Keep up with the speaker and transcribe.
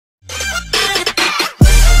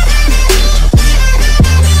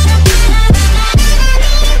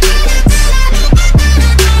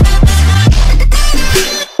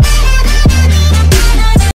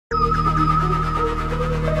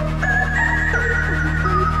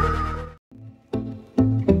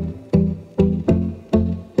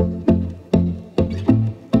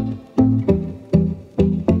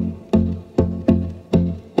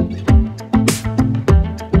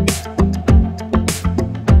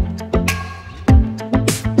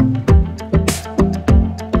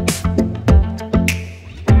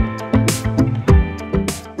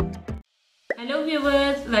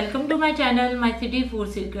my channel, My City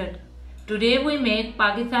Food Secret. Today we make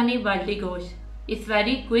Pakistani Balti Ghosht. It's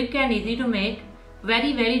very quick and easy to make,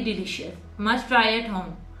 very delicious. Must try at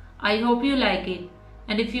home. I hope you like it.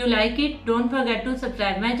 And if you like it, don't forget to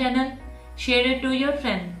subscribe my channel, share it to your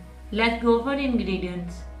friend. Let's go for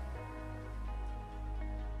ingredients.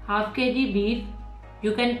 Half kg beef,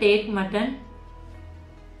 you can take mutton,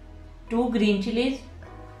 2 green chilies,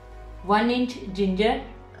 1 inch ginger,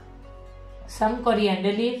 some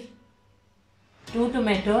coriander leaves, 2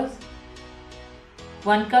 tomatoes,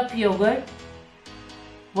 1 cup yogurt,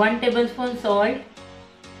 1 tablespoon salt,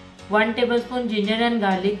 1 tablespoon ginger and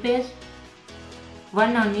garlic paste,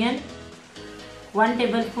 1 onion, 1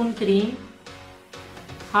 tablespoon cream,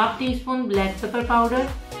 half teaspoon black pepper powder,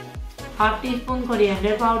 half teaspoon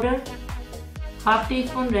coriander powder, half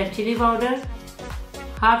teaspoon red chilli powder,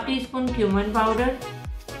 half teaspoon cumin powder,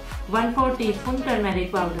 1/4 teaspoon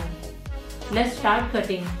turmeric powder. Let's start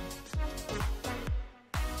cutting.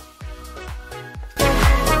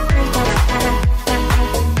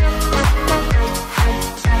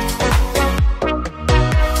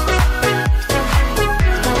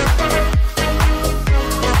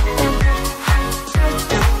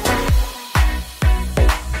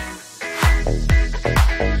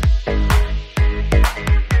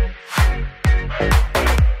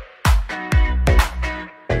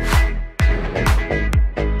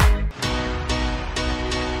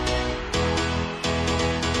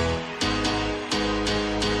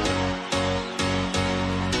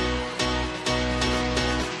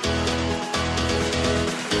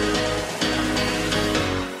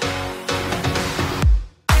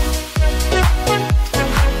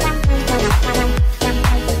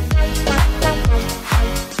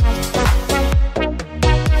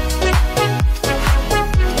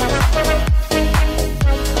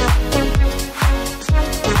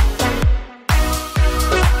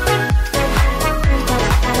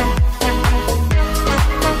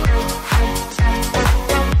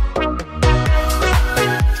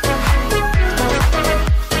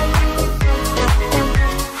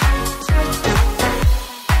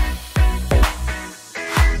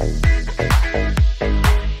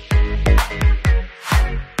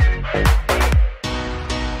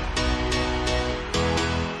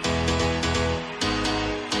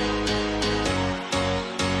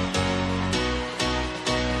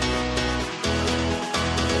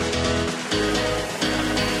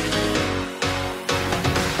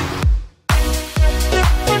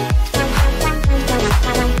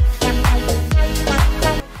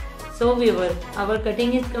 So viewers, our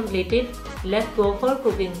cutting is completed. Let's go for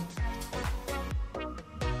cooking.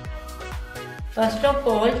 First of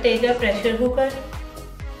all, take a pressure cooker,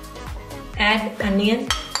 add onion,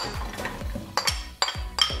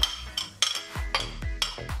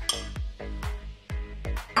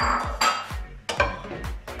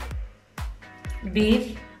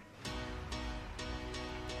 beef,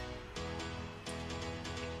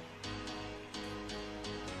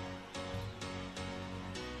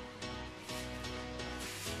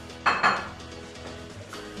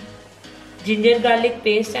 ginger garlic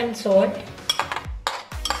paste and salt,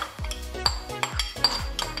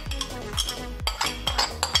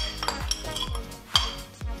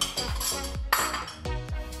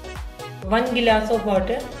 one glass of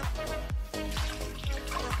water,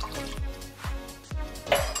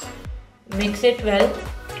 mix it well.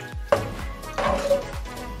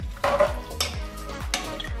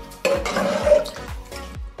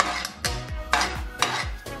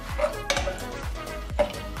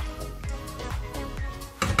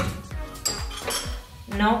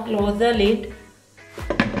 Now close the lid.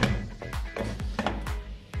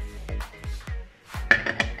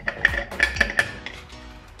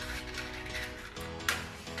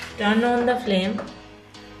 Turn on the flame.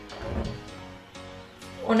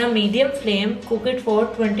 On a medium flame, cook it for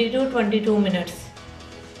 20 to 22 minutes.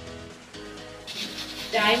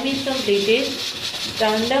 Time is completed.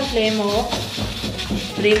 Turn the flame off.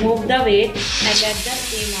 Remove the weight and let the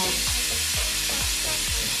steam out.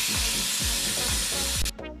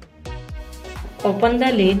 Open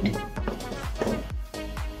the lid.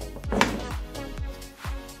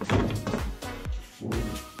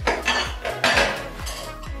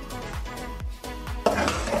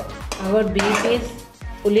 Our beef is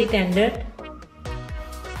fully tendered.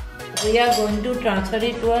 We are going to transfer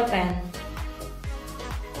it to a pan.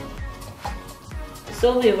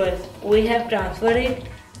 So viewers, we have transferred it.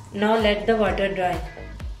 Now let the water dry.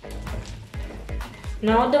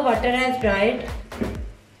 Now the water has dried.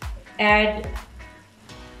 Add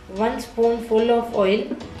 1 spoonful of oil.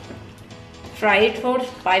 Fry it for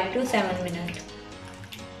 5 to 7 minutes.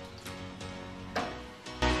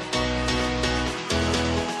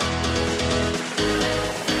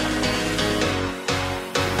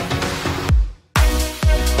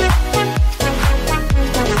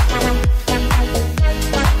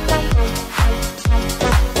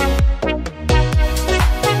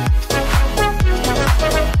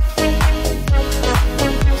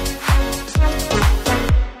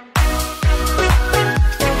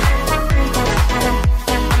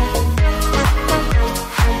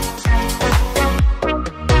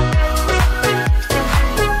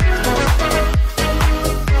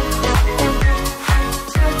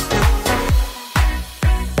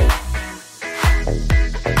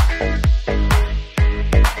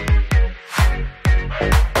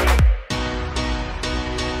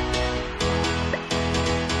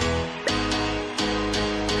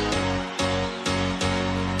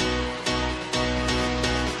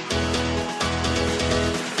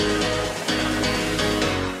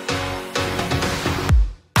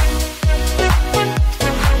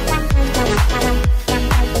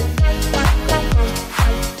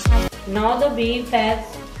 Now the beef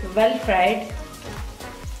has well fried.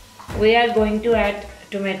 We are going to add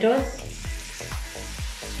tomatoes.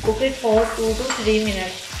 Cook it for 2 to 3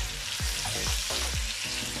 minutes.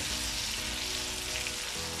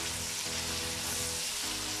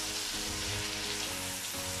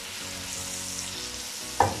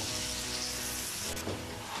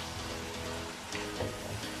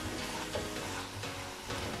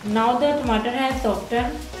 Now the tomato has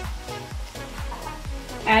softened.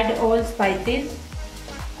 Add all spices.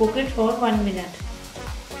 Cook it for 1 minute.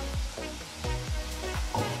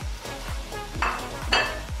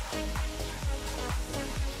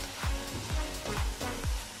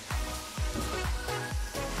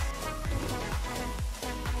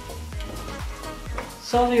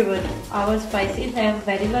 So viewers, our spices have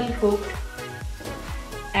very well cooked.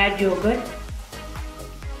 Add yogurt.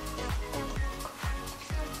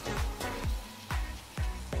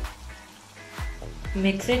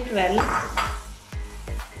 Mix it well.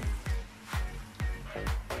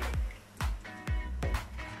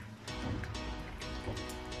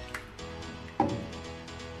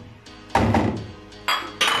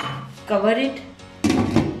 Cover it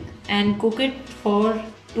and cook it for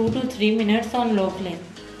 2 to 3 minutes on low flame.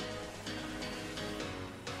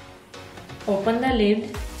 Open the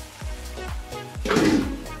lid.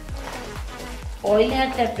 Oil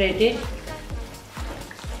has separated.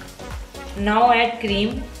 Now add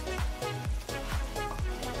cream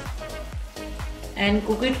and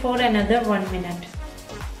cook it for another 1 minute.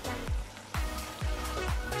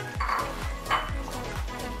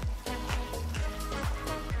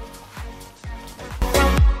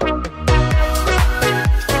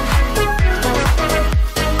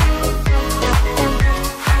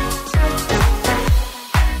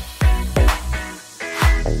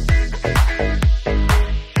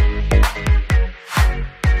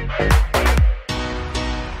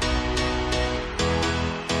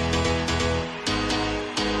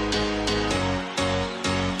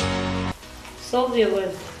 So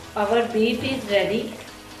viewers, our beef is ready.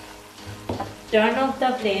 Turn off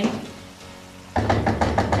the flame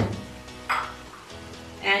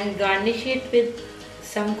and garnish it with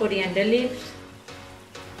some coriander leaves.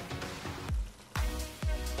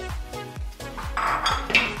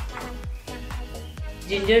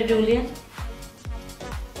 Ginger julienne.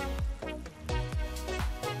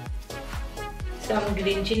 Some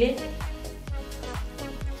green chilli.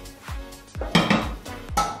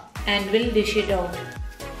 And we'll dish it out.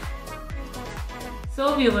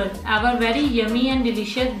 So viewers, our very yummy and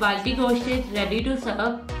delicious Balti Ghosht is ready to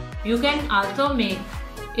serve. You can also make.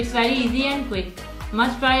 It's very easy and quick.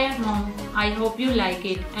 Must try at home. I hope you like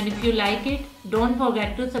it. And if you like it, don't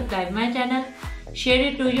forget to subscribe my channel. Share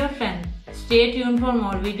it to your friends. Stay tuned for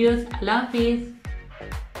more videos. Allah Hafiz.